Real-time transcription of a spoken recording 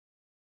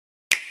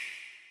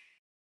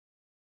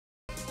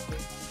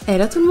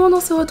Hello tout le monde, on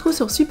se retrouve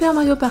sur Super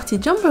Mario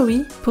Pary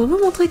Jamboree pour vous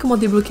montrer comment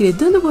débloquer les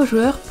deux nouveaux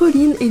joueurs,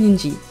 Pauline et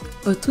Ninji.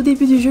 Au tout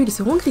début du jeu, ils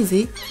seront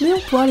grisés, mais on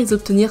pourra les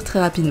obtenir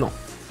très rapidement.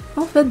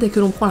 En fait, dès que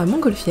l'on prend la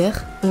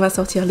montgolfière, on va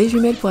sortir les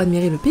jumelles pour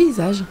admirer le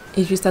paysage,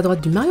 et juste à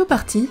droite du Mario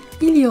Party,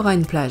 il y aura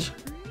une plage.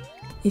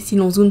 Et si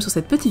l'on zoome sur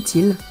cette petite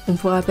île, on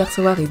pourra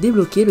apercevoir et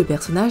débloquer le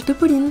personnage de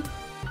Pauline.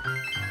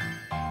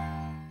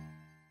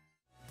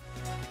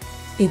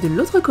 Et de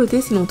l'autre côté,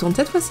 si l'on tourne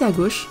cette fois-ci à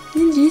gauche,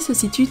 Ninji se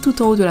situe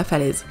tout en haut de la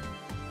falaise.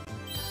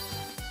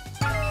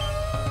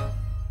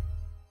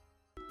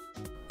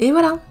 Et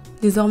voilà!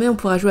 Désormais on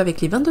pourra jouer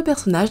avec les 22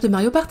 personnages de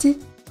Mario Party.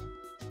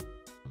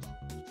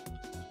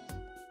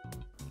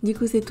 Du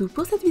coup c'est tout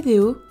pour cette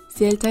vidéo.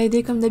 Si elle t'a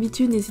aidé comme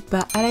d'habitude, n'hésite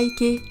pas à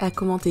liker, à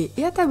commenter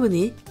et à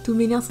t'abonner. Tous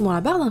mes liens sont dans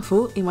la barre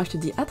d'infos et moi je te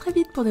dis à très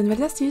vite pour de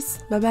nouvelles astuces.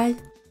 Bye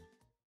bye!